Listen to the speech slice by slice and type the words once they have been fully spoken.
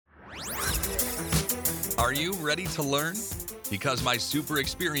Are you ready to learn? Because my super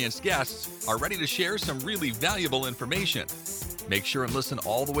experienced guests are ready to share some really valuable information. Make sure and listen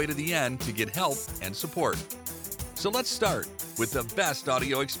all the way to the end to get help and support. So let's start with the best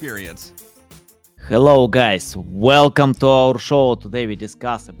audio experience. Hello guys, welcome to our show. Today we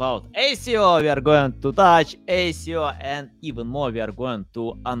discuss about SEO. We are going to touch SEO and even more we are going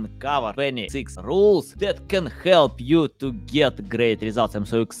to uncover 26 rules that can help you to get great results. I'm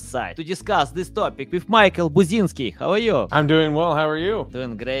so excited to discuss this topic with Michael Buzinski. How are you? I'm doing well. How are you?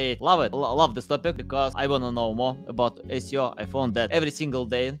 Doing great. Love it. Love this topic because I want to know more about SEO. I found that every single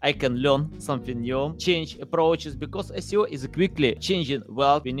day I can learn something new, change approaches because SEO is a quickly changing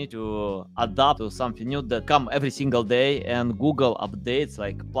world. We need to adapt to something new that come every single day, and Google updates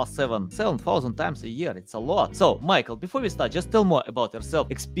like plus 7,000 times a year. It's a lot. So Michael, before we start, just tell more about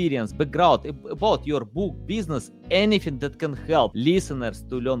yourself, experience, background, about your book, business, anything that can help listeners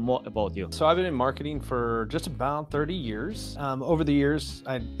to learn more about you. So I've been in marketing for just about 30 years. Over the years,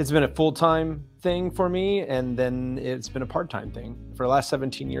 it's been a full-time thing for me, and then it's been a part-time thing. For the last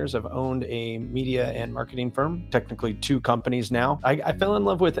 17 years, I've owned a media and marketing firm, technically two companies now. I fell in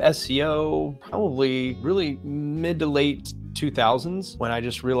love with SEO probably really mid to late 2000s when I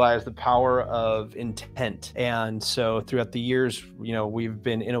just realized the power of intent. And so throughout the years, we've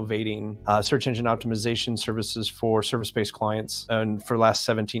been innovating search engine optimization services for service-based clients. And for the last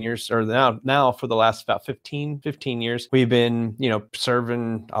 17 years, or now for the last about 15 years, we've been,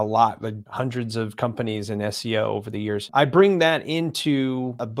 serving a lot, like hundreds of companies in SEO over the years. I bring that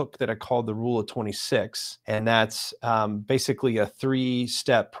into a book that I call The Rule of 26. And that's basically a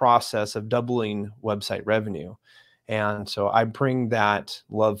 3-step process of doubling website revenue. And so I bring that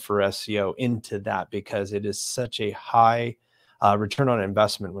love for SEO into that because it is such a high return on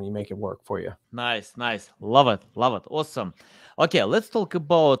investment when you make it work for you. Nice. Love it. Awesome. Okay, let's talk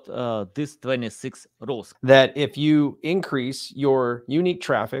about these 26 rules. That if you increase your unique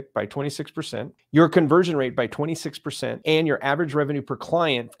traffic by 26%, your conversion rate by 26%, and your average revenue per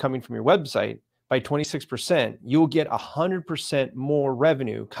client coming from your website by 26%, you'll get 100% more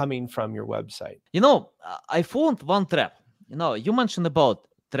revenue coming from your website. I found one trap. You mentioned about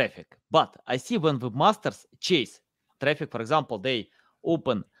traffic, but I see when webmasters chase traffic, for example, they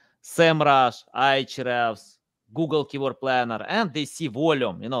open SEMrush, Ahrefs, Google Keyword Planner, and they see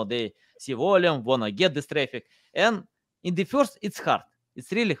volume. They see volume, want to get this traffic. And in the first, it's hard.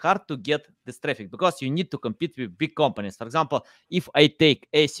 It's really hard to get this traffic because you need to compete with big companies. For example, if I take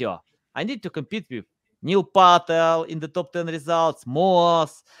SEO, I need to compete with Neil Patel in the top 10 results,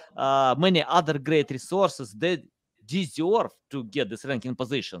 Moz, many other great resources that deserve to get these ranking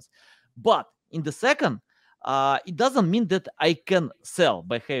positions. But in the second, it doesn't mean that I can sell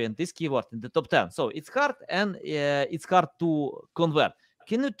by having this keyword in the top 10. So it's hard and it's hard to convert.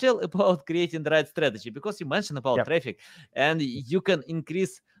 Can you tell about creating the right strategy? Because you mentioned about traffic and you can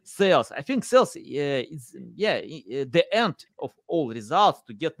increase sales. I think sales is the end of all results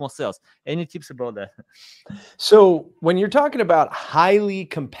to get more sales. Any tips about that? So when you're talking about highly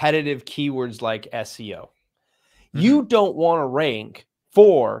competitive keywords like SEO, you don't want to rank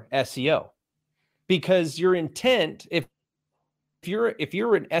for SEO because your intent, if you're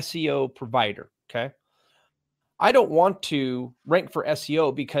an SEO provider, okay, I don't want to rank for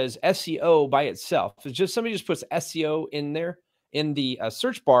SEO because SEO by itself, if just somebody just puts SEO in there in the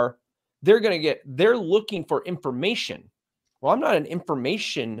search bar, they're looking for information. Well, I'm not an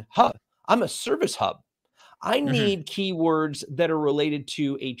information hub. I'm a service hub. I need keywords that are related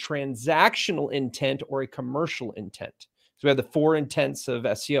to a transactional intent or a commercial intent. So we have the 4 intents of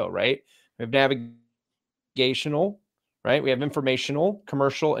SEO, right? We have navigational, right? We have informational,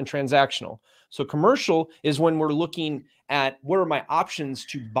 commercial, and transactional. So commercial is when we're looking at what are my options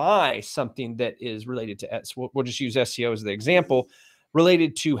to buy something that is related to SEO. We'll just use SEO as the example,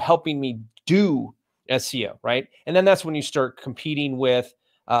 related to helping me do SEO, right? And then that's when you start competing with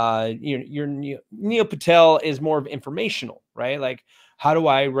your Neil Patel is more of informational, right? Like, how do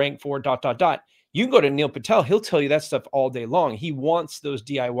I rank for ... You can go to Neil Patel, he'll tell you that stuff all day long. He wants those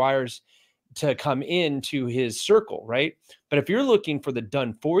DIYers to come into his circle, right? But if you're looking for the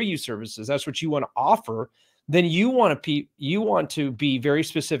done for you services, that's what you want to offer, then you want to be very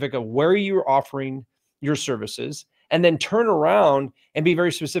specific of where you're offering your services, and then turn around and be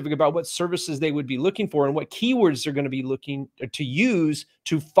very specific about what services they would be looking for and what keywords they're going to be looking to use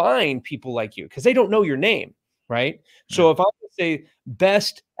to find people like you, because they don't know your name, right? So if I would say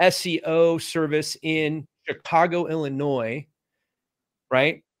best SEO service in Chicago, Illinois,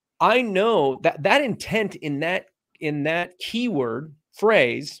 right? I know that intent in that keyword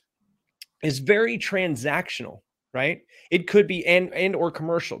phrase is very transactional. right? It could be and or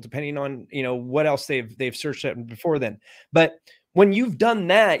commercial, depending on, you know, what else they've searched at before then. But when you've done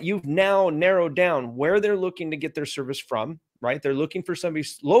that, you've now narrowed down where they're looking to get their service from, right? They're looking for somebody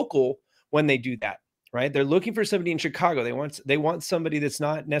local when they do that, right? They're looking for somebody in Chicago. They want somebody that's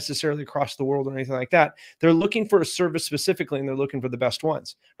not necessarily across the world or anything like that. They're looking for a service specifically, and they're looking for the best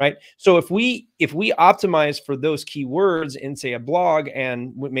ones, right? So if we optimize for those keywords in, say, a blog,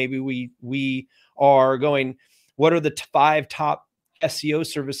 and maybe we are going, what are the 5 top SEO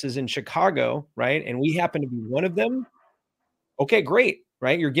services in Chicago, right? And we happen to be one of them. Okay, great,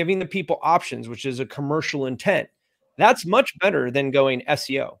 right? You're giving the people options, which is a commercial intent. That's much better than going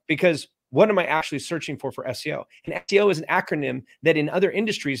SEO, because what am I actually searching for SEO? And SEO is an acronym that in other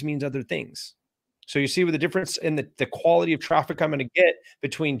industries means other things. So you see with the difference in the quality of traffic I'm going to get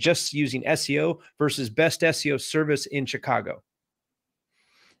between just using SEO versus best SEO service in Chicago.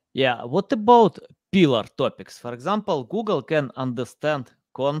 Yeah, what about pillar topics? For example, Google can understand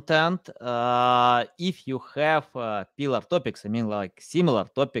content if you have pillar topics. I mean, like similar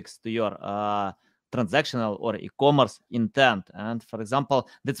topics to your transactional or e-commerce intent. And for example,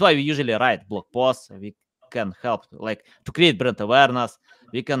 that's why we usually write blog posts. We can help like to create brand awareness.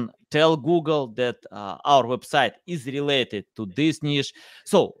 We can tell Google that our website is related to this niche.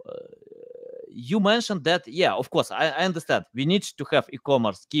 So you mentioned that, yeah, of course, I understand. We need to have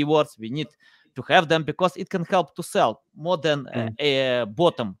e-commerce keywords. We need to have them because it can help to sell more than a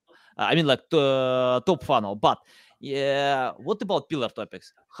bottom. I mean, like top funnel. But what about pillar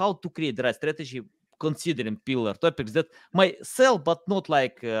topics? How to create the right strategy considering pillar topics that might sell, but not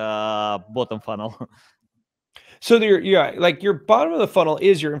like bottom funnel? So like your bottom of the funnel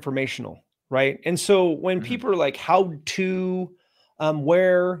is your informational, right? And so when people are like, how to,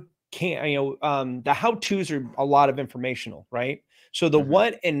 where can, the how to's are a lot of informational, right? So the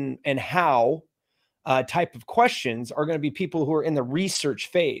what and how type of questions are going to be people who are in the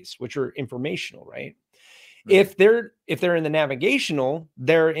research phase, which are informational, right? If they're in the navigational,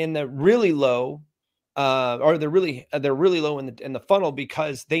 they're in the really low, or they're really low in the funnel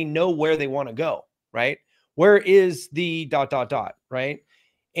because they know where they want to go, right? Where is the ... right?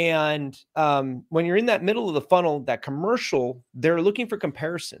 And when you're in that middle of the funnel, that commercial, they're looking for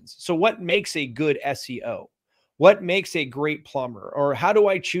comparisons. So what makes a good SEO? What makes a great plumber? Or how do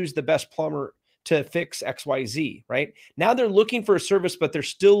I choose the best plumber to fix XYZ, right? Now they're looking for a service, but they're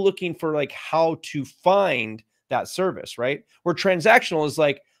still looking for like how to find that service, right? Where transactional is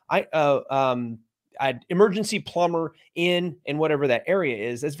like, emergency plumber in whatever that area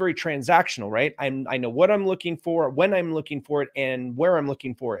is. That's very transactional, right? I know what I'm looking for, when I'm looking for it, and where I'm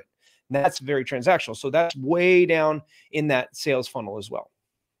looking for it. And that's very transactional. So that's way down in that sales funnel as well.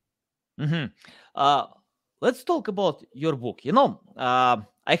 Let's talk about your book. I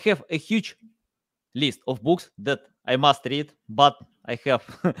have a huge list of books that I must read, but I have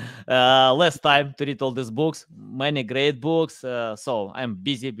less time to read all these books, many great books. So I'm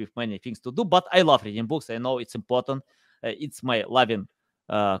busy with many things to do, but I love reading books. I know it's important. It's my loving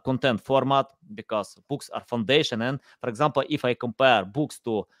content format because books are foundation. And for example, if I compare books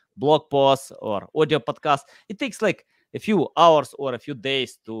to blog posts or audio podcasts, it takes like a few hours or a few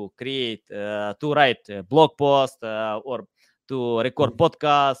days to create, to write a blog post or to record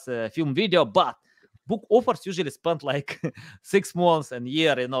podcast, film video, but book authors usually spend like 6 months and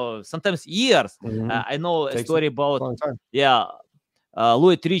year, sometimes years. I know a story about,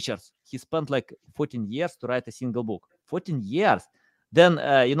 Louis Richards. He spent like 14 years to write a single book. 14 years. Then,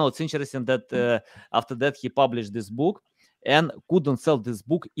 it's interesting that after that, he published this book and couldn't sell this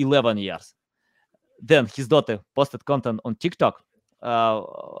book 11 years. Then his daughter posted content on TikTok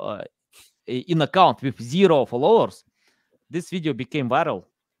in account with 0 followers. This video became viral.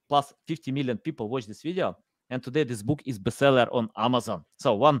 Plus 50 million people watch this video. And today this book is bestseller on Amazon.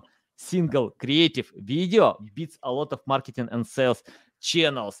 So one single creative video beats a lot of marketing and sales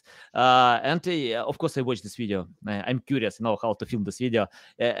channels. And of course, I watched this video. I'm curious, how to film this video.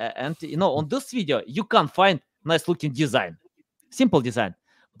 And on this video, you can find nice looking design, simple design.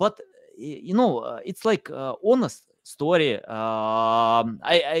 But, it's like honest story. I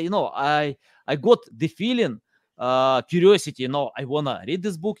got the feeling, curiosity, I want to read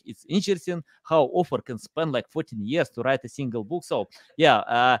this book. It's interesting how author can spend like 14 years to write a single book. So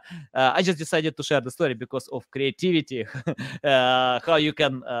I just decided to share the story because of creativity, how you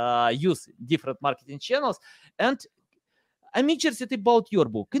can use different marketing channels. And I'm interested about your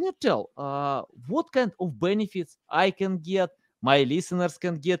book. Can you tell what kind of benefits I can get, my listeners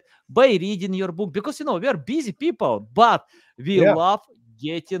can get by reading your book? Because, we are busy people, but we love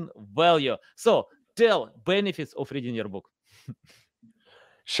getting value. So tell benefits of reading your book.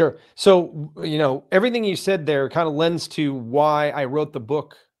 Sure. So, everything you said there kind of lends to why I wrote the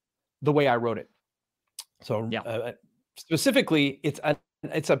book the way I wrote it. So, specifically,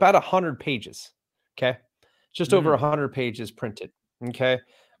 it's about 100 pages. Okay. Just over 100 pages printed. Okay.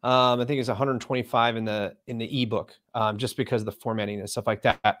 I think it's 125 in the ebook, just because of the formatting and stuff like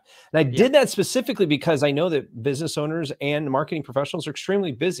that. And I did that specifically because I know that business owners and marketing professionals are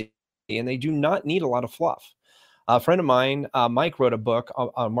extremely busy and they do not need a lot of fluff. A friend of mine, Mike, wrote a book,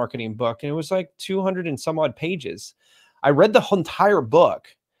 a marketing book, and it was like 200 and some odd pages. I read the whole entire book,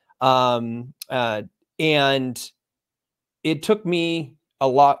 and it took me a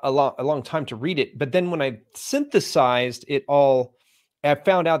long time to read it. But then when I synthesized it all, I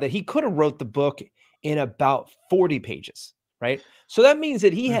found out that he could have wrote the book in about 40 pages, right? So that means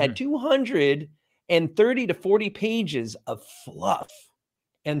that he had 230 to 40 pages of fluff.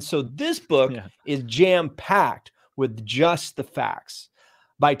 And so this book is jam-packed with just the facts.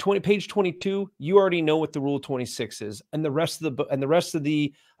 By page 22, you already know what the Rule of 26 is, and the rest of the book and the rest of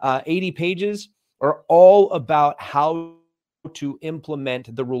the 80 pages are all about how to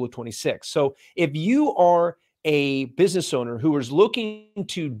implement the Rule of 26. So if you are a business owner who is looking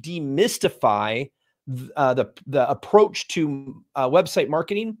to demystify the approach to website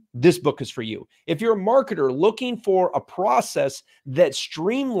marketing, this book is for you. If you're a marketer looking for a process that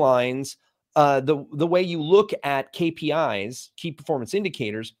streamlines the way you look at KPIs, key performance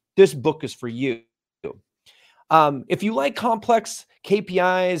indicators, this book is for you. If you like complex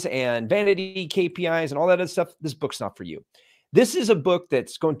KPIs and vanity KPIs and all that other stuff, this book's not for you. This is a book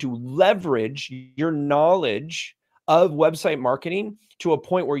that's going to leverage your knowledge of website marketing to a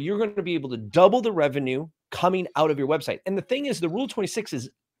point where you're going to be able to double the revenue coming out of your website. And the thing is, the Rule 26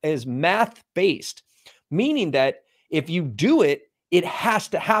 is math-based, meaning that if you do it, it has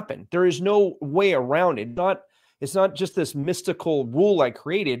to happen. There is no way around it. It's not just this mystical rule I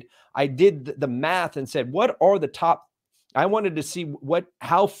created. I did the math and said, what are the top? I wanted to see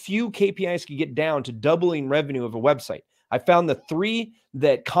how few KPIs could get down to doubling revenue of a website. I found the 3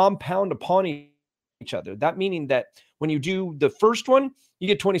 that compound upon each other. That meaning that when you do the first one, you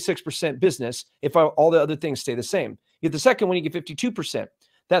get 26% business if all the other things stay the same. You get the second one, you get 52%.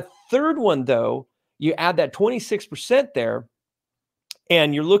 That third one, though, you add that 26% there,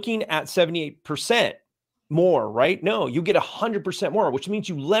 and you're looking at 78% more, right? No, you get 100% more, which means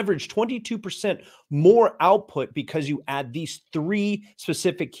you leverage 22% more output because you add these 3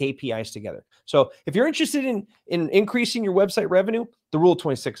 specific KPIs together. So if you're interested in increasing your website revenue, the Rule of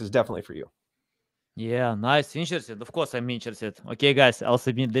 26 is definitely for you. Yeah, nice. Interested. Of course, I'm interested. Okay, guys, I'll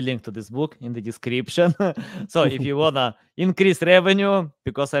submit the link to this book in the description. So if you want to increase revenue,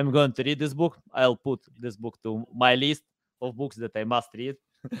 because I'm going to read this book, I'll put this book to my list of books that I must read.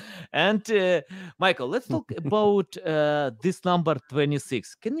 And Michael, let's talk about this number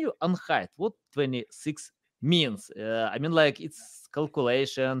 26. Can you unhide what 26 means? I mean, like it's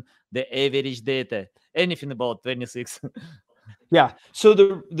calculation, the average data, anything about 26. Yeah. So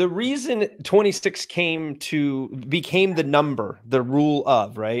the reason 26 became the number, the rule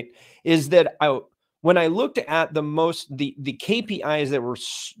of, right, is that when I looked at the KPIs that were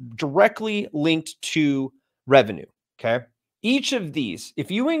directly linked to revenue, okay, each of these,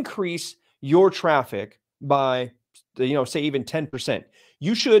 if you increase your traffic by, say even 10%,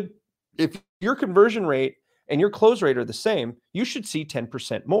 you should, if your conversion rate and your close rate are the same, you should see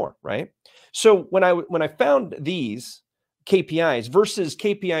 10% more, right? So when I found these KPIs versus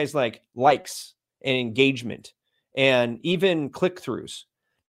KPIs like likes and engagement and even click-throughs,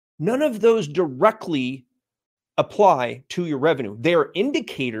 none of those directly apply to your revenue. They are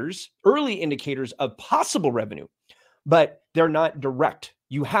indicators, early indicators of possible revenue, but they're not direct.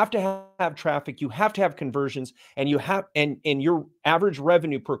 You have to have traffic, you have to have conversions, and and your average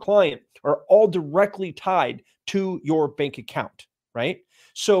revenue per client are all directly tied to your bank account, right?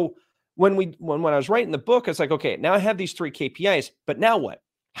 So when I was writing the book, I was like, okay, now I have these 3 KPIs, but now what?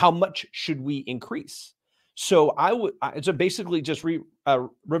 How much should we increase? So I basically just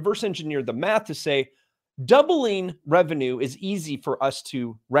reverse engineer the math to say doubling revenue is easy for us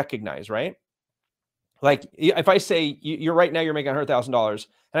to recognize, right? Like if I say you're right now you're making $100,000,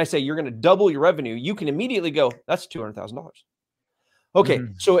 and I say you're going to double your revenue, you can immediately go, that's $200,000. Okay,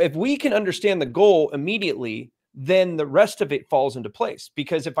 so if we can understand the goal immediately, then the rest of it falls into place.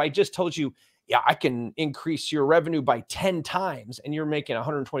 Because if I just told you, yeah, I can increase your revenue by 10 times, and you're making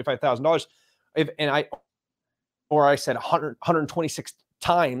 $125,000, or I said 126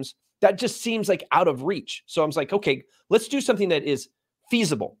 times, that just seems like out of reach. So I was like, okay, let's do something that is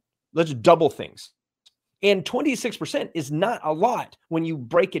feasible. Let's double things. And 26% is not a lot when you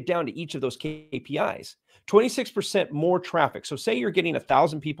break it down to each of those KPIs. 26% more traffic. So say you're getting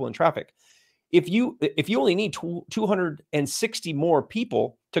 1,000 people in traffic. If you only need 260 more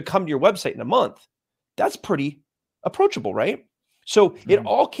people to come to your website in a month, that's pretty approachable, right? So it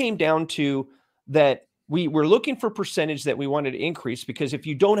all came down to that we were looking for percentage that we wanted to increase, because if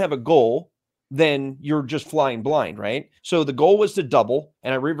you don't have a goal, then you're just flying blind, right? So the goal was to double,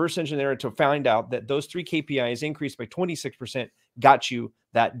 and I reverse engineered to find out that those 3 KPIs increased by 26% got you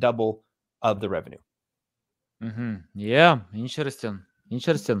that double of the revenue. Yeah, interesting.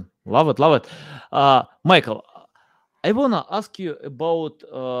 Love it. Michael, I wanna ask you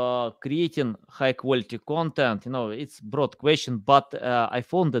about creating high quality content. It's broad question, but I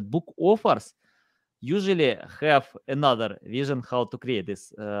found that book authors usually have another vision how to create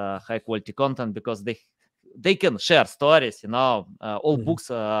this high quality content, because they can share stories. All books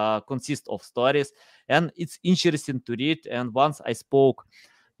consist of stories, and it's interesting to read. And once I spoke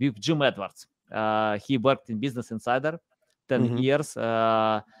with Jim Edwards. He worked in Business Insider 10 years.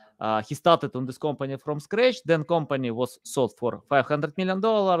 He started on this company from scratch. Then company was sold for $500 million,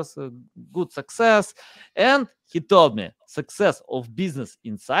 good success. And he told me success of Business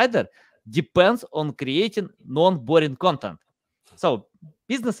Insider depends on creating non-boring content. So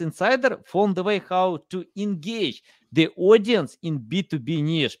Business Insider found the way how to engage the audience in B2B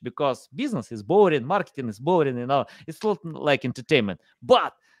niche, because business is boring, marketing is boring, it's not like entertainment.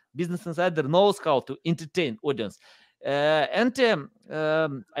 But Business Insider knows how to entertain audience. I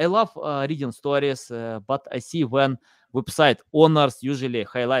love reading stories, but I see when website owners usually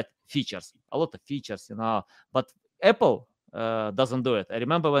highlight features, a lot of features, but Apple doesn't do it. I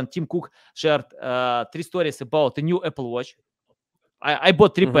remember when Tim Cook shared 3 stories about a new Apple Watch. I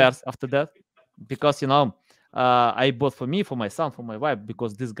bought 3 pairs after that, because, I bought for me, for my son, for my wife,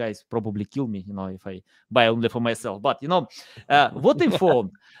 because these guys probably kill me, if I buy only for myself. But, what I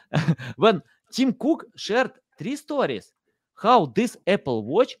found when Tim Cook shared 3 stories, how this Apple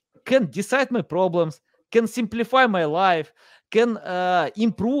Watch can decide my problems, can simplify my life, can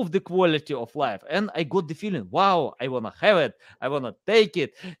improve the quality of life. And I got the feeling, wow, I want to have it. I want to take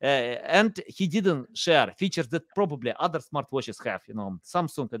it. And he didn't share features that probably other smartwatches have,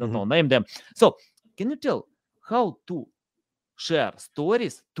 Samsung, I don't know, name them. So can you tell how to share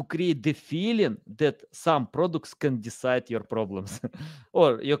stories to create the feeling that some products can decide your problems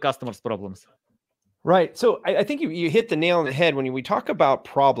or your customers' problems? Right. So I think you hit the nail on the head when we talk about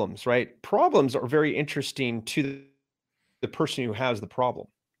problems, right? Problems are very interesting to the person who has the problem,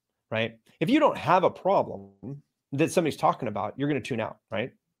 right? If you don't have a problem that somebody's talking about, you're going to tune out,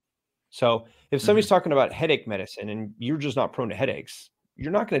 right? So if somebody's talking about headache medicine and you're just not prone to headaches,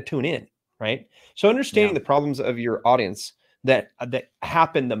 you're not going to tune in, right? So understanding the problems of your audience that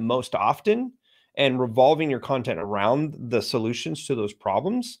happen the most often and revolving your content around the solutions to those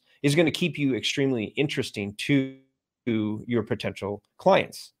problems is going to keep you extremely interesting to your potential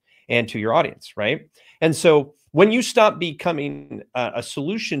clients and to your audience, right? And so when you stop becoming a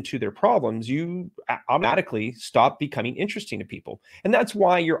solution to their problems, you automatically stop becoming interesting to people. And that's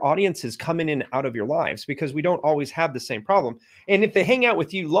why your audience is coming in and out of your lives, because we don't always have the same problem. And if they hang out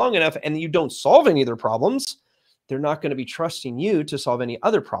with you long enough and you don't solve any of their problems, they're not going to be trusting you to solve any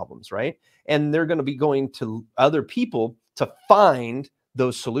other problems, right? And they're going to be going to other people to find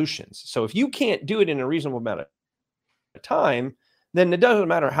those solutions. So if you can't do it in a reasonable amount of time, then it doesn't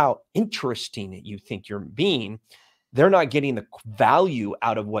matter how interesting you think you're being, they're not getting the value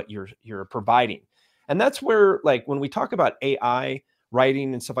out of what you're providing. And that's where, like, when we talk about AI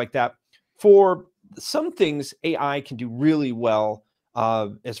writing and stuff like that, for some things, AI can do really well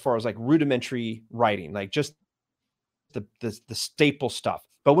as far as like rudimentary writing, like just the staple stuff.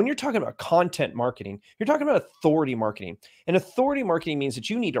 But when you're talking about content marketing, you're talking about authority marketing. And authority marketing means that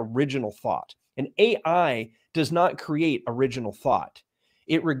you need original thought. And AI does not create original thought.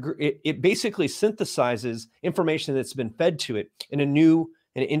 It basically synthesizes information that's been fed to it in a new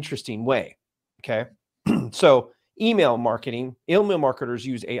and interesting way. Okay. So email marketers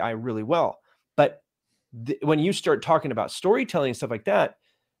use AI really well. But when you start talking about storytelling and stuff like that,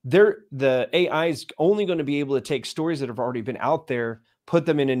 the AI is only going to be able to take stories that have already been out there, put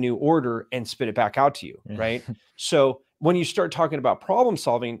them in a new order, and spit it back out to you, right? So when you start talking about problem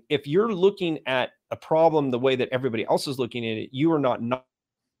solving, if you're looking at a problem the way that everybody else is looking at it, you are not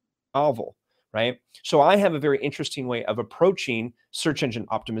novel, right? So I have a very interesting way of approaching search engine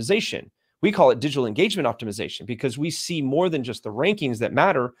optimization. We call it digital engagement optimization, because we see more than just the rankings that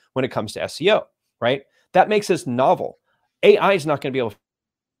matter when it comes to SEO, right? That makes us novel. AI is not going to be able to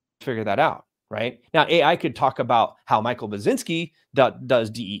figure that out, right? Now, AI could talk about how Michael Buzinski does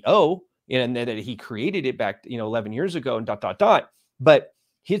DEO, and that he created it back, 11 years ago and ... But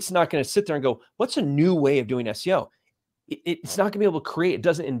it's not going to sit there and go, what's a new way of doing SEO? It's not going to be able to create. It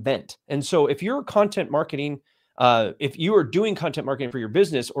doesn't invent. And so if you're content marketing, if you are doing content marketing for your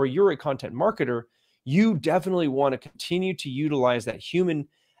business, or you're a content marketer, you definitely want to continue to utilize that human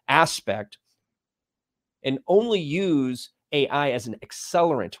aspect and only use AI as an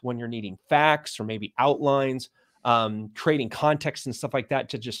accelerant when you're needing facts or maybe outlines, creating context and stuff like that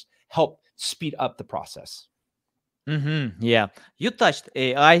to just help speed up the process. Yeah, you touched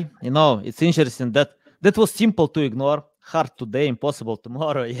AI. It's interesting that was simple to ignore, hard today, impossible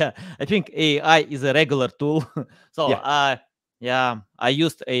tomorrow. Yeah, I think AI is a regular tool. So, I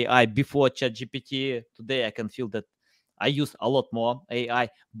used AI before ChatGPT. Today, I can feel that I use a lot more AI,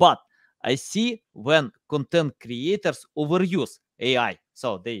 but I see when content creators overuse AI.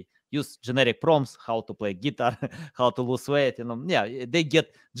 So they use generic prompts, how to play guitar, how to lose weight. They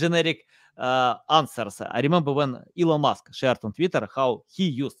get generic answers. I remember when Elon Musk shared on Twitter how he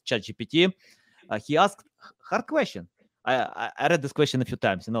used ChatGPT. He asked hard question. I read this question a few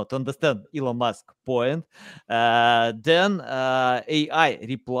times, to understand Elon Musk's point. Then AI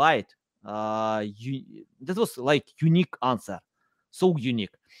replied. That was like unique answer, so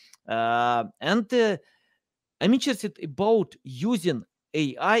unique. And I'm interested about using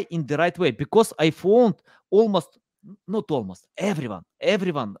AI in the right way, because I found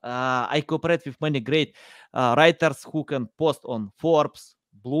everyone. I cooperate with many great writers who can post on Forbes,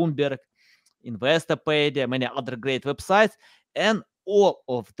 Bloomberg, Investopedia, many other great websites, and all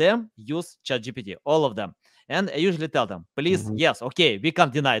of them use ChatGPT, all of them. And I usually tell them, please, yes, okay, we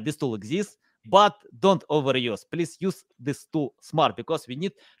can't deny this tool exists, but don't overuse. Please use this tool smart, because we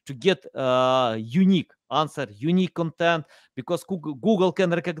need to get unique answer, unique content, because Google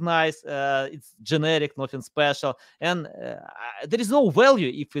can recognize it's generic, nothing special, and there is no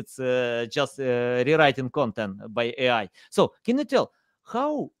value if it's just rewriting content by AI. So can you tell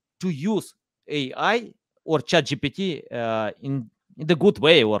how to use AI or ChatGPT in the good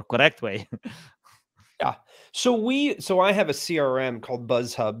way or correct way? Yeah. So I have a CRM called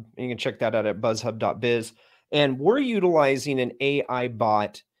BuzzHub. You can check that out at buzzhub.biz. And we're utilizing an AI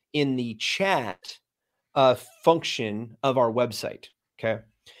bot in the chat function of our website. Okay.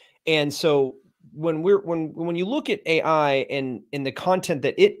 And so when you look at AI and in the content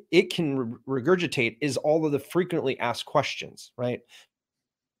that it can regurgitate is all of the frequently asked questions, right?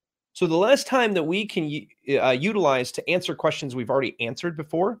 So the less time that we can utilize to answer questions we've already answered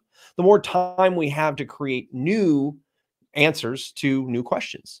before, the more time we have to create new answers to new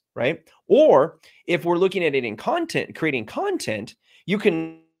questions, right? Or if we're looking at it in content, creating content, you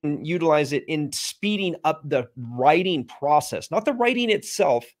can utilize it in speeding up the writing process, not the writing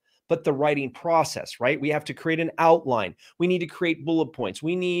itself, but the writing process, right? We have to create an outline. We need to create bullet points.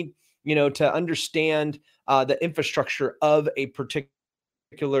 We need, to understand the infrastructure of a particular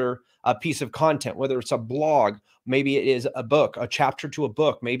piece of content, whether it's a blog, maybe it is a book, a chapter to a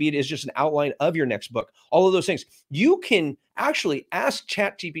book, maybe it is just an outline of your next book, all of those things. You can actually ask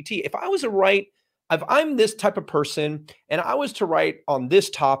ChatGPT, if I'm this type of person and I was to write on this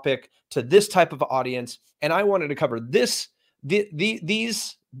topic to this type of audience, and I wanted to cover these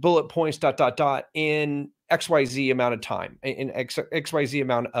bullet points, ... in XYZ amount of time, in XYZ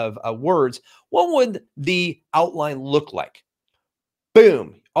amount of words, what would the outline look like?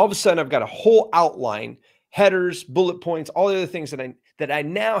 Boom. All of a sudden, I've got a whole outline, headers, bullet points, all the other things that I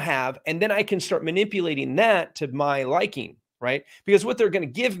now have. And then I can start manipulating that to my liking, right? Because what they're going to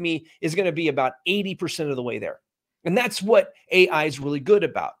give me is going to be about 80% of the way there. And that's what AI is really good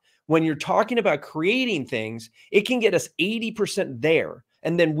about. When you're talking about creating things, it can get us 80% there,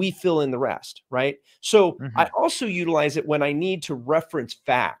 and then we fill in the rest, right? So I also utilize it when I need to reference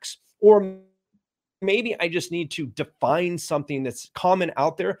facts, or maybe I just need to define something that's common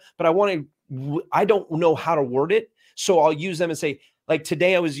out there, but I don't know how to word it. So I'll use them and say, like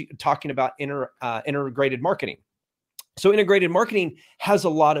today I was talking about integrated marketing. So integrated marketing has a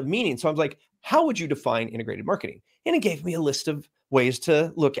lot of meaning. So I was like, how would you define integrated marketing? And it gave me a list of ways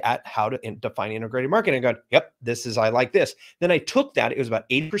to look at how to define integrated marketing. I go, yep, I like this. Then I took that, it was about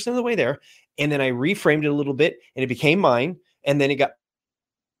 80% of the way there. And then I reframed it a little bit and it became mine. And then it got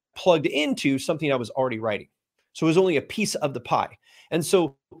plugged into something I was already writing. So it was only a piece of the pie. And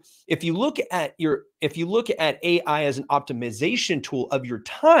so if you look at AI as an optimization tool of your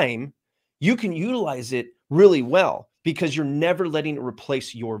time, you can utilize it really well because you're never letting it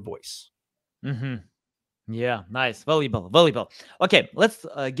replace your voice. Yeah, nice, valuable. Okay, let's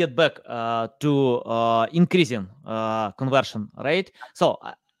get back to increasing conversion rate. So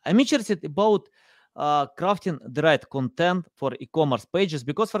I'm interested about crafting the right content for e-commerce pages.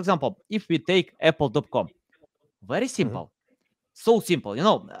 Because, for example, if we take apple.com, very simple, so simple.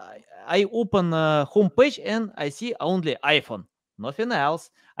 I open homepage and I see only iPhone, nothing else.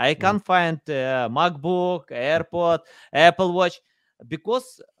 I can't find MacBook, AirPod, Apple Watch,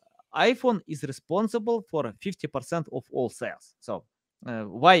 because iPhone is responsible for 50% of all sales. So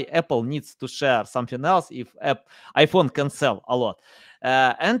why Apple needs to share something else if iPhone can sell a lot?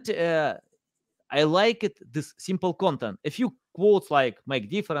 And I like it, this simple content. A few quotes like make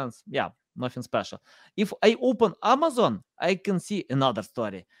difference. Yeah, nothing special. If I open Amazon, I can see another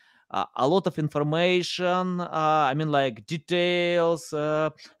story. A lot of information. Like details,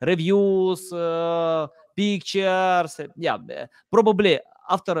 reviews, pictures. Probably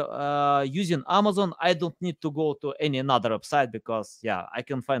after using Amazon, I don't need to go to any another website because I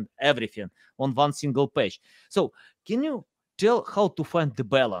can find everything on one single page. So can you tell how to find the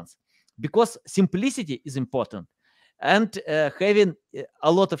balance? Because simplicity is important, and having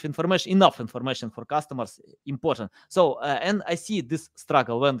a lot of information, enough information for customers, important. So and I see this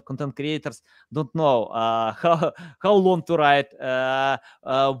struggle when content creators don't know how long to write,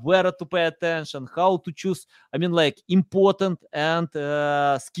 where to pay attention, how to choose, important and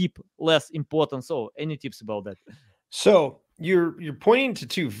skip less important. So any tips about that? So you're pointing to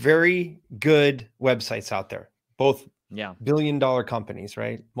two very good websites out there, both billion-dollar companies,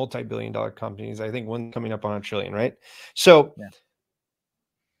 right? Multi-billion-dollar companies. I think one coming up on $1 trillion, right? So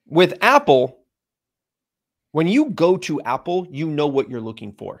with Apple, when you go to Apple, you know what you're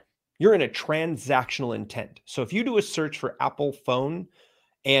looking for. You're in a transactional intent. So if you do a search for Apple phone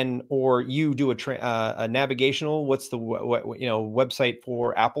or you do a navigational, what's the website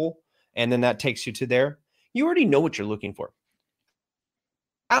for Apple, and then that takes you to there, you already know what you're looking for.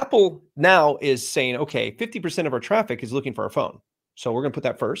 Apple now is saying, okay, 50% of our traffic is looking for our phone. So we're going to put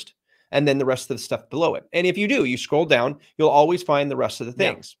that first, and then the rest of the stuff below it. And if you do, you scroll down, you'll always find the rest of the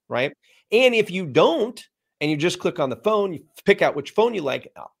things, right? And if you don't, and you just click on the phone, you pick out which phone you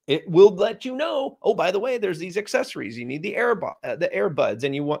like, it will let you know, oh, by the way, there's these accessories. You need the earbuds,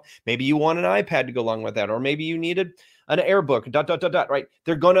 and maybe you want an iPad to go along with that, or maybe you needed an AirBook, right?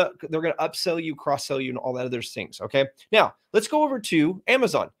 They're gonna upsell you, cross-sell you, and all that other things. Okay. Now let's go over to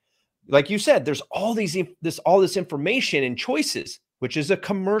Amazon. Like you said, there's all this information and choices, which is a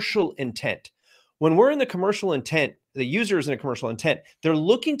commercial intent. When we're in the commercial intent, the user is in a commercial intent, they're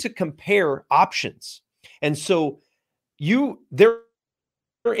looking to compare options. And so they're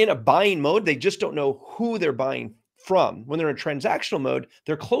in a buying mode. They just don't know who they're buying from. When they're in transactional mode,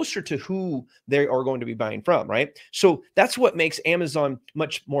 they're closer to who they are going to be buying from, right? So that's what makes Amazon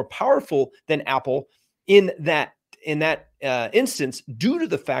much more powerful than Apple in that instance, due to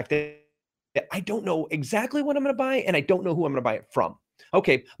the fact that I don't know exactly what I'm going to buy, and I don't know who I'm going to buy it from.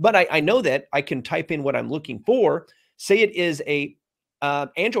 Okay, but I know that I can type in what I'm looking for. Say it is a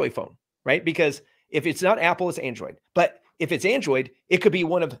Android phone, right? Because if it's not Apple, it's Android. But if it's Android, it could be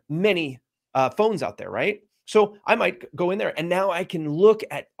one of many phones out there, right? So I might go in there, and now I can look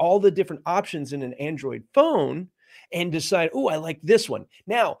at all the different options in an Android phone and decide, oh, I like this one.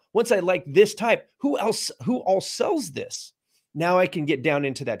 Now, once I like this type, who else sells this? Now I can get down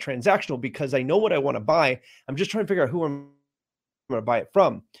into that transactional because I know what I want to buy. I'm just trying to figure out who I'm going to buy it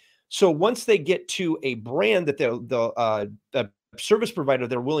from. So once they get to a brand that the service provider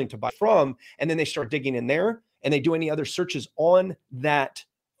they're willing to buy from, and then they start digging in there and they do any other searches on that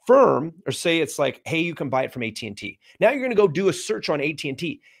firm, or say it's like, hey, you can buy it from AT&T. Now you're going to go do a search on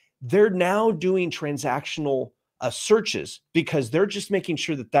AT&T. They're now doing transactional searches because they're just making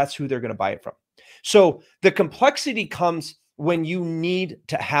sure that that's who they're going to buy it from. So the complexity comes when you need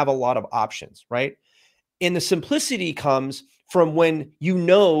to have a lot of options, right? And the simplicity comes from when you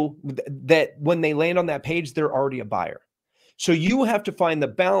know that when they land on that page, they're already a buyer. So you have to find the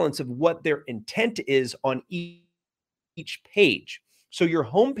balance of what their intent is on each page. So your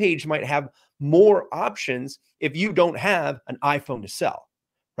homepage might have more options if you don't have an iPhone to sell,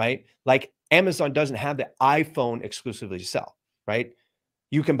 right? Like Amazon doesn't have the iPhone exclusively to sell, right?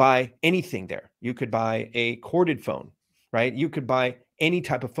 You can buy anything there. You could buy a corded phone, right? You could buy any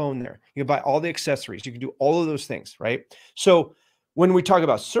type of phone there. You can buy all the accessories. You can do all of those things, right? So when we talk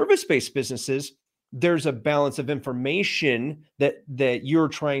about service-based businesses, there's a balance of information that you're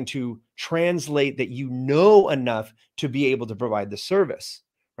trying to translate, that you know enough to be able to provide the service,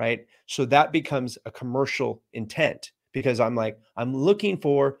 right? So that becomes a commercial intent, because I'm looking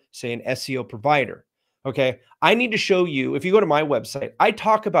for, say, an SEO provider. Okay. I need to show you, if you go to my website, I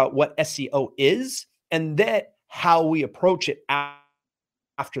talk about what SEO is and that how we approach it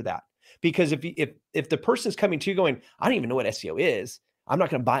after that. Because if the person's coming to you going, I don't even know what SEO is, I'm not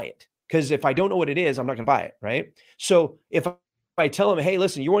going to buy it, because if I don't know what it is, I'm not going to buy it, right? So if I tell them, hey,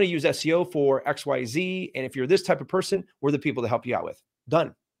 listen, you want to use SEO for XYZ, and if you're this type of person, we're the people to help you out with.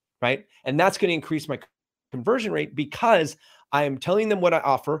 Done, right? And that's going to increase my conversion rate because I'm telling them what I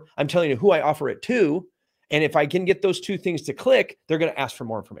offer. I'm telling you who I offer it to. And if I can get those two things to click, they're going to ask for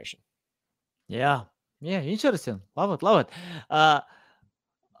more information. Yeah. Yeah. Interesting. Love it. Love it.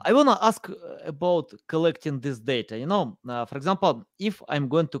 I want to ask about collecting this data. For example, if I'm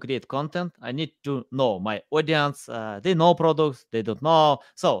going to create content, I need to know my audience. They know products, they don't know.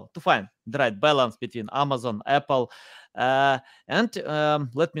 So to find the right balance between Amazon, Apple. And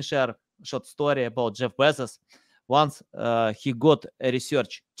let me share a short story about Jeff Bezos. Once he got a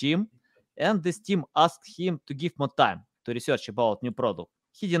research team, and this team asked him to give more time to research about new product.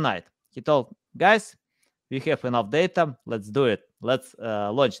 He denied. He told, guys, we have enough data. Let's do it. Let's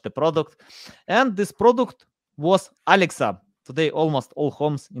launch the product. And this product was Alexa. Today, almost all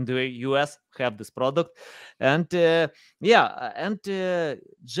homes in the US have this product. And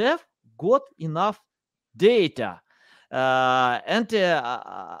Jeff got enough data.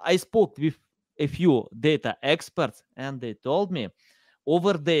 I spoke with a few data experts, and they told me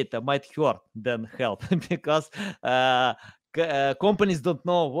over data might hurt than help because companies don't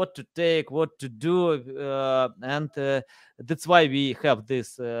know what to take, what to do, and that's why we have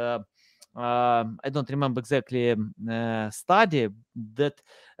this. I don't remember exactly study that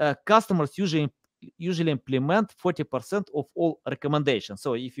customers usually implement 40% of all recommendations.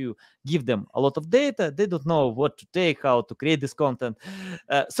 So if you give them a lot of data, they don't know what to take, how to create this content.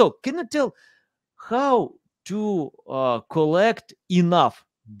 So can you tell how to collect enough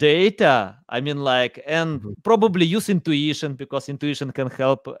data? I mean, and probably use intuition, because intuition can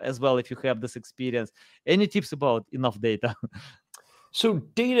help as well if you have this experience. Any tips about enough data? So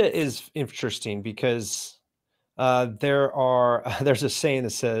data is interesting because there's a saying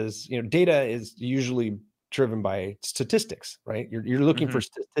that says, data is usually driven by statistics, right? You're looking for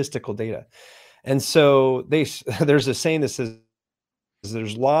statistical data. And so there's a saying that says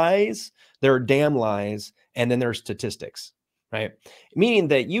there's lies, there are damn lies, and then there's statistics, right? Meaning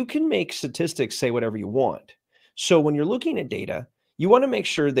that you can make statistics say whatever you want. So when you're looking at data, you want to make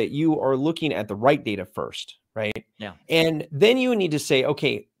sure that you are looking at the right data first, right? Yeah. And then you need to say,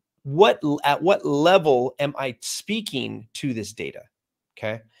 okay, at what level am I speaking to this data?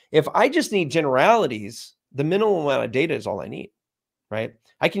 Okay. If I just need generalities, the minimum amount of data is all I need, right?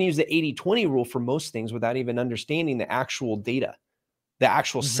 I can use the 80-20 rule for most things without even understanding the actual data, the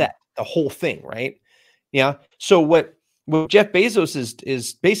actual set, the whole thing, right? Yeah. So what Jeff Bezos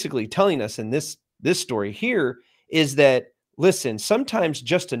is basically telling us in this story here is that, listen, sometimes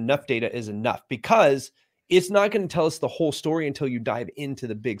just enough data is enough, because it's not going to tell us the whole story until you dive into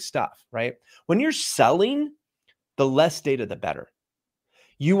the big stuff, right? When you're selling, the less data, the better.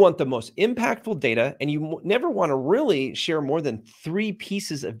 You want the most impactful data, and you never want to really share more than 3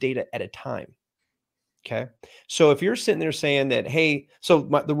 pieces of data at a time. Okay. So if you're sitting there saying that, hey, so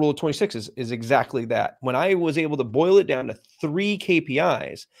the rule of 26 is exactly that. When I was able to boil it down to 3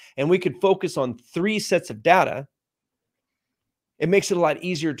 KPIs and we could focus on 3 sets of data, it makes it a lot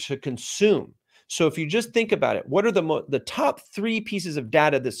easier to consume. So if you just think about it, what are the top 3 pieces of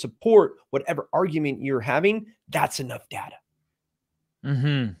data that support whatever argument you're having? That's enough data.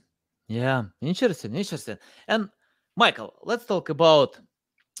 Yeah. Interesting. And Michael, let's talk about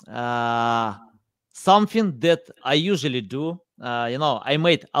something that I usually do. I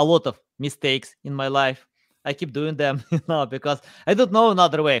made a lot of mistakes in my life. I keep doing them, because I don't know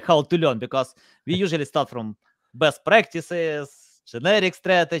another way how to learn, because we usually start from best practices, generic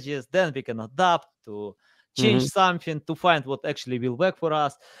strategies, then we can adapt to change something to find what actually will work for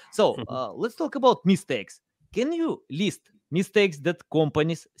us. So let's talk about mistakes. Can you list mistakes that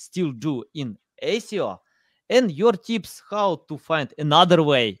companies still do in SEO? And your tips how to find another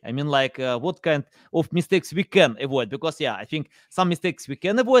way. I mean, what kind of mistakes we can avoid? Because, I think some mistakes we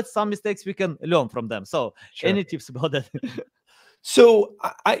can avoid, some mistakes we can learn from them. So any tips about that? So,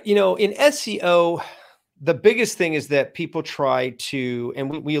 in SEO, the biggest thing is that people try to,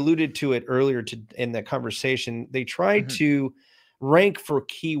 and we alluded to it earlier in the conversation, they try to rank for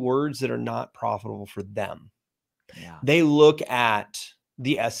keywords that are not profitable for them. Yeah. They look at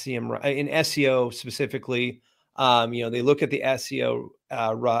the SEM in SEO specifically. They look at the SEO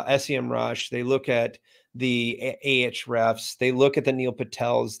SEM Rush. They look at the Ahrefs. They look at the Neil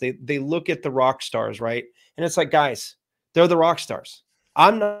Patels. They look at the rock stars, right? And it's like, guys, they're the rock stars.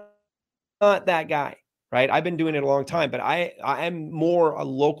 I'm not that guy, right? I've been doing it a long time, but I'm more a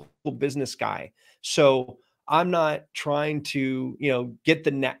local business guy. So I'm not trying to,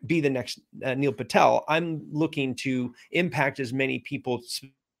 be the next Neil Patel. I'm looking to impact as many people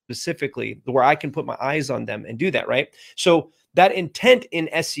specifically where I can put my eyes on them and do that, right? So that intent in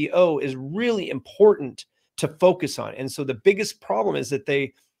SEO is really important to focus on. And so the biggest problem is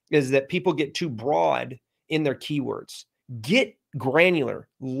that people get too broad in their keywords. Get granular,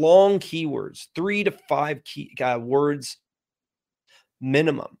 long keywords, 3 to 5 words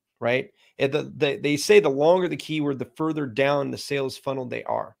minimum, right? They say the longer the keyword, the further down the sales funnel they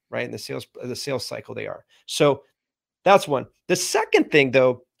are, right? In the sales cycle they are. So that's one. The second thing,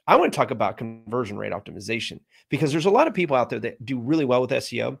 though, I want to talk about conversion rate optimization, because there's a lot of people out there that do really well with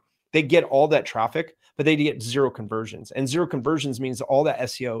SEO. They get all that traffic, but they get 0 conversions. And 0 conversions means all that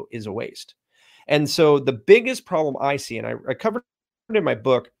SEO is a waste. And so the biggest problem I see, and I covered it in my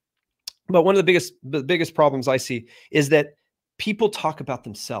book, but one of the biggest problems I see is that people talk about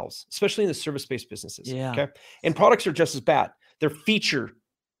themselves, especially in the service-based businesses. Yeah. Okay. And products are just as bad. They're feature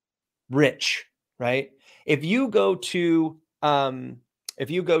rich, right? If you go to Amazon,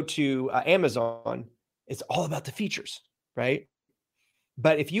 it's all about the features, right?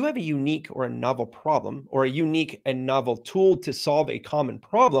 But if you have a unique or a novel problem, or a unique and novel tool to solve a common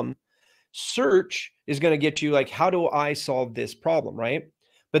problem, search is going to get you like, how do I solve this problem, right?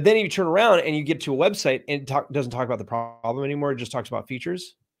 But then if you turn around and you get to a website and it doesn't talk about the problem anymore, it just talks about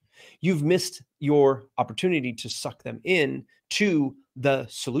features, you've missed your opportunity to suck them in to the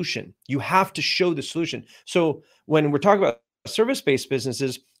solution. You have to show the solution. So when we're talking about service-based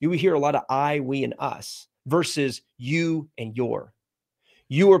businesses, you hear a lot of I, we, and us versus you and your.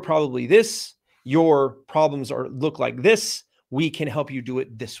 You are probably this, your problems look like this, we can help you do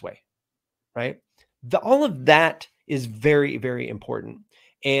it this way, right? All of that is very, very important.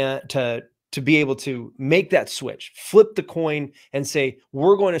 And to be able to make that switch, flip the coin and say,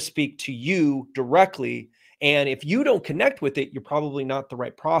 we're going to speak to you directly. And if you don't connect with it, you're probably not the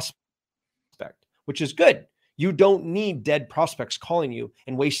right prospect, which is good. You don't need dead prospects calling you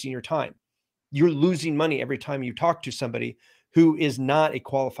and wasting your time. You're losing money every time you talk to somebody who is not a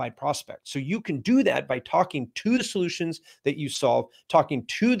qualified prospect. So you can do that by talking to the solutions that you solve, talking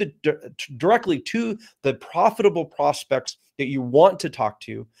to directly to the profitable prospects that you want to talk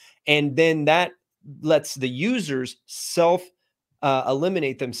to. And then that lets the users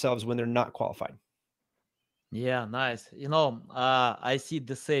eliminate themselves when they're not qualified. Yeah, nice. I see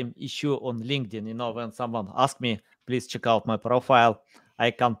the same issue on LinkedIn. When someone asks me, please check out my profile, I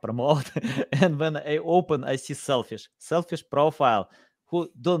can't promote. And when I open, I see selfish profile who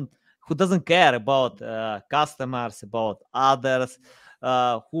doesn't care about customers, about others,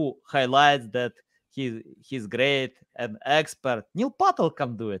 who highlights that he's great and expert. Neil Patel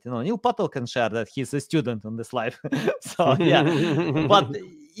can do it. Neil Patel can share that he's a student on this life. So yeah, but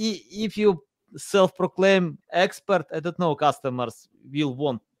if you self-proclaim expert, I don't know, customers will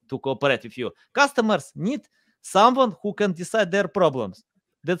want to cooperate with you. Customers need someone who can decide their problems.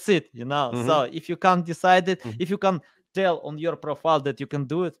 That's it, Mm-hmm. So if you can't decide it, if you can tell on your profile that you can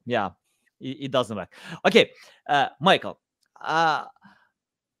do it, yeah, it doesn't work. Okay, Michael, what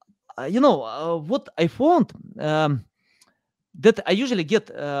I found, that I usually get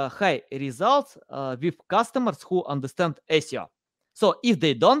high results with customers who understand SEO. So if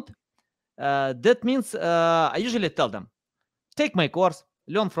they don't, that means I usually tell them, take my course,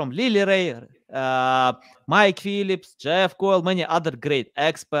 learn from Lily Ray, Mike Phillips, Jeff Coyle, many other great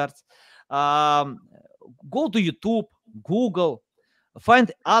experts. Go to YouTube, Google,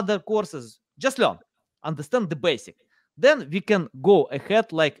 find other courses, just learn, understand the basic. Then we can go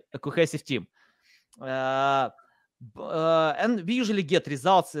ahead like a cohesive team. And we usually get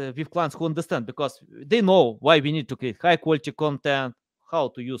results with clients who understand, because they know why we need to create high quality content, how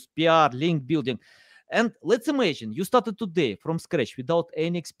to use PR, link building. And let's imagine you started today from scratch without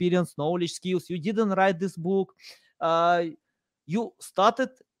any experience, knowledge, skills. You didn't write this book. You started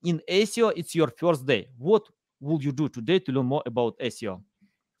in SEO. It's your first day. What will you do today to learn more about SEO?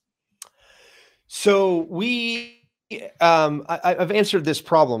 So I've answered this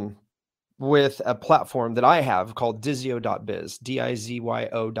problem with a platform that I have called Dizio.biz,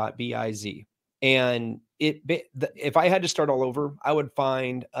 Dizyo.biz. And if I had to start all over, I would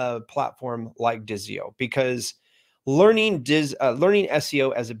find a platform like Dizio, because learning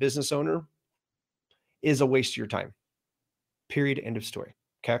SEO as a business owner is a waste of your time. Period. End of story.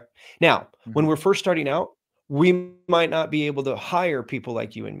 Okay. Now, when we're first starting out, we might not be able to hire people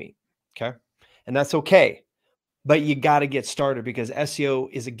like you and me. Okay. And that's okay. But you got to get started, because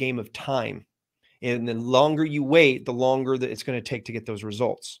SEO is a game of time. And the longer you wait, the longer that it's going to take to get those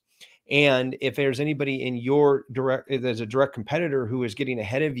results. And if there's anybody in there's a direct competitor who is getting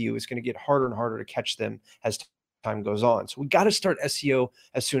ahead of you, it's going to get harder and harder to catch them as time goes on. So we got to start SEO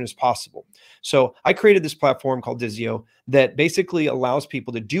as soon as possible. So I created this platform called Dizio that basically allows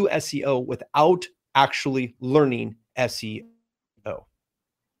people to do SEO without actually learning SEO.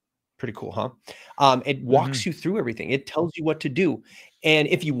 Pretty cool, huh? It walks you through everything. It tells you what to do. And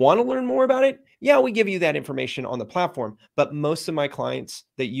if you want to learn more about it, yeah, we give you that information on the platform. But most of my clients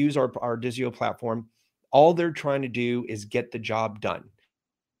that use our Dizio platform, all they're trying to do is get the job done.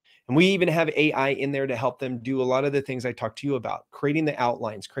 And we even have AI in there to help them do a lot of the things I talked to you about, creating the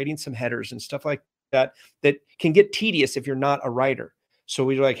outlines, creating some headers and stuff like that, that can get tedious if you're not a writer. So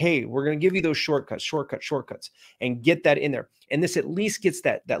we're like, hey, we're going to give you those shortcuts, and get that in there. And this at least gets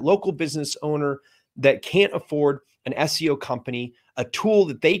that local business owner that can't afford an SEO company, a tool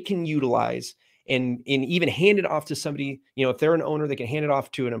that they can utilize and even hand it off to somebody. If they're an owner, they can hand it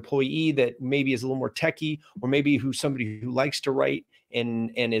off to an employee that maybe is a little more techie, or maybe somebody who likes to write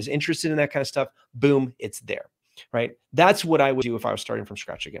and is interested in that kind of stuff. Boom, it's there, right? That's what I would do if I was starting from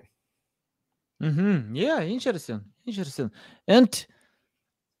scratch again. Yeah, interesting. And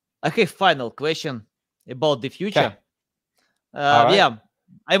I have final question about the future. Okay. Right. Yeah,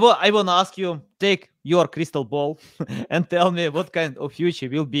 I want to ask you, take your crystal ball and tell me what kind of future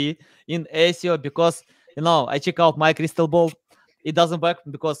will be in SEO, because I check out my crystal ball. It doesn't work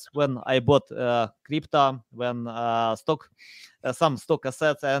because when I bought crypto, when some stock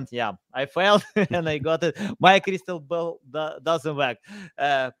assets, and I failed and I got it. My crystal ball doesn't work.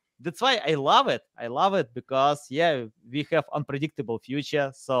 That's why I love it. Because we have unpredictable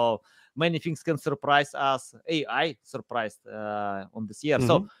future. So many things can surprise us. AI surprised on this year.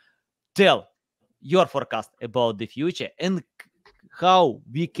 So tell your forecast about the future and how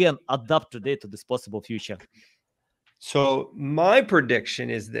we can adapt today to this possible future. So my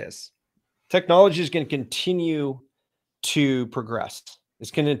prediction is this: technology is going to continue to progress.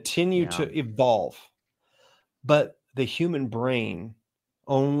 It's going to continue to evolve, but the human brain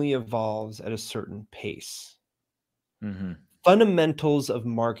only evolves at a certain pace. Fundamentals of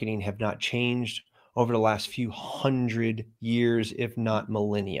marketing have not changed over the last few hundred years, if not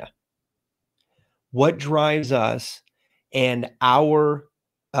millennia. What drives us and our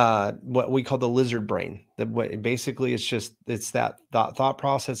what we call the lizard brain, basically it's that thought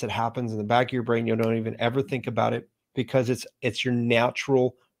process that happens in the back of your brain. You don't even ever think about it because it's your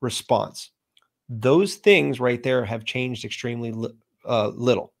natural response. Those things right there have changed extremely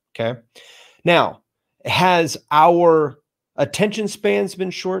little. Okay. Now, has our attention spans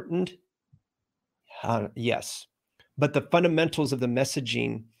been shortened? Yes, but the fundamentals of the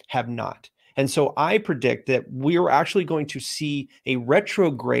messaging have not. And so I predict that we're actually going to see a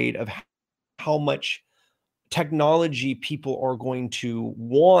retrograde of how much technology people are going to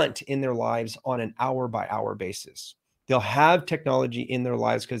want in their lives on an hour by hour basis. They'll have technology in their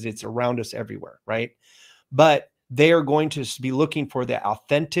lives because it's around us everywhere, right? But they are going to be looking for the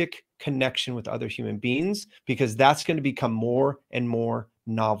authentic connection with other human beings, because that's going to become more and more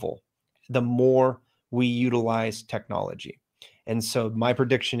novel the more we utilize technology. And so my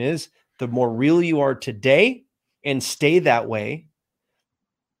prediction is the more real you are today and stay that way,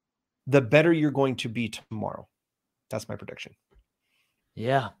 the better you're going to be tomorrow. That's my prediction.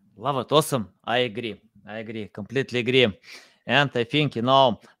 Yeah, love it. Awesome. I agree. Completely agree. And I think,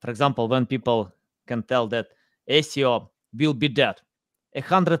 for example, when people can tell that SEO will be dead,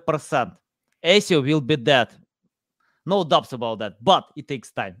 100%. SEO will be dead. No doubts about that, but it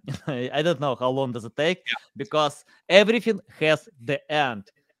takes time. I don't know how long does it take, because everything has the end.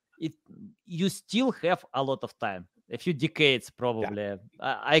 You still have a lot of time, a few decades probably.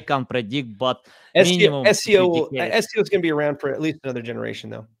 I can't predict, but minimum SEO is going to be around for at least another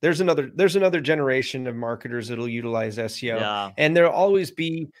generation, though. There's another generation of marketers that'll utilize SEO, and there'll always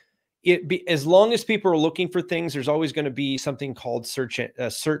be. As long as people are looking for things, there's always going to be something called search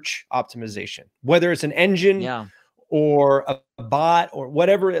optimization, whether it's an engine or a bot or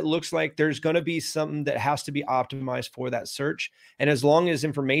whatever it looks like. There's going to be something that has to be optimized for that search. And as long as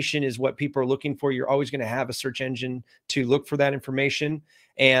information is what people are looking for, you're always going to have a search engine to look for that information.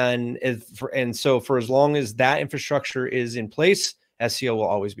 And so for as long as that infrastructure is in place, SEO will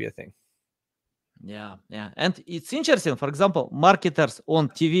always be a thing. Yeah. And it's interesting. For example, marketers on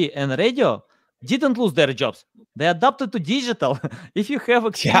TV and radio didn't lose their jobs. They adapted to digital. If you have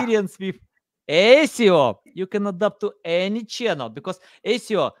experience with SEO, you can adapt to any channel, because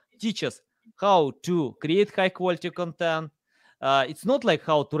SEO teaches how to create high quality content. It's not like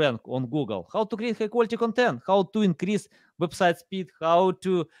how to rank on Google, how to create high quality content, how to increase website speed, how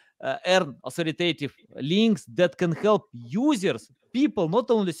to earn authoritative links that can help users, people, not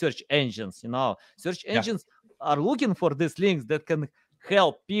only search engines. Search engines are looking for these links that can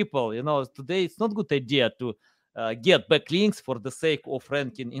help people. Today it's not a good idea to get backlinks for the sake of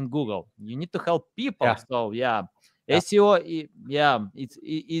ranking in Google. You need to help people. Yeah. So SEO,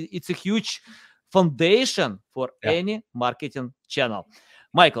 it's a huge foundation for any marketing channel.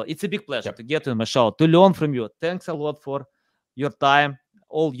 Michael, it's a big pleasure to get in my show, to learn from you. Thanks a lot for your time,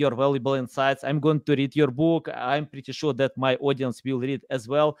 all your valuable insights. I'm going to read your book. I'm pretty sure that my audience will read as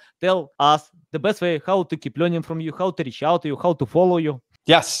well. Tell us the best way how to keep learning from you, how to reach out to you, how to follow you.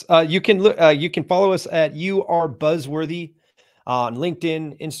 Yes, you can follow us at You Are Buzzworthy on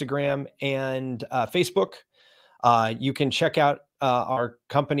LinkedIn, Instagram, and Facebook. You can check out our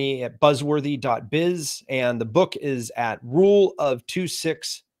company at buzzworthy.biz, and the book is at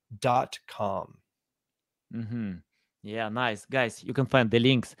ruleof26.com. Yeah, nice. Guys, you can find the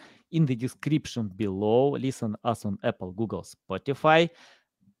links in the description below. Listen us on Apple, Google, Spotify.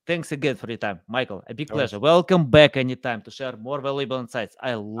 Thanks again for your time, Michael. A big pleasure. Welcome back anytime to share more valuable insights.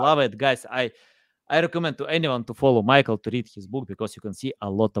 I love it, guys. I recommend to anyone to follow Michael, to read his book, because you can see a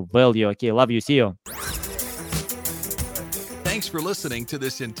lot of value. Okay, love you. See you. Thanks for listening to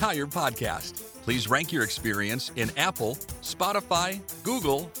this entire podcast. Please rank your experience in Apple, Spotify,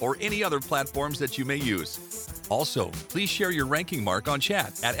 Google, or any other platforms that you may use. Also, please share your ranking mark on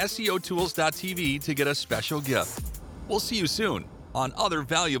chat at SEOtools.tv to get a special gift. We'll see you soon on other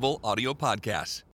valuable audio podcasts.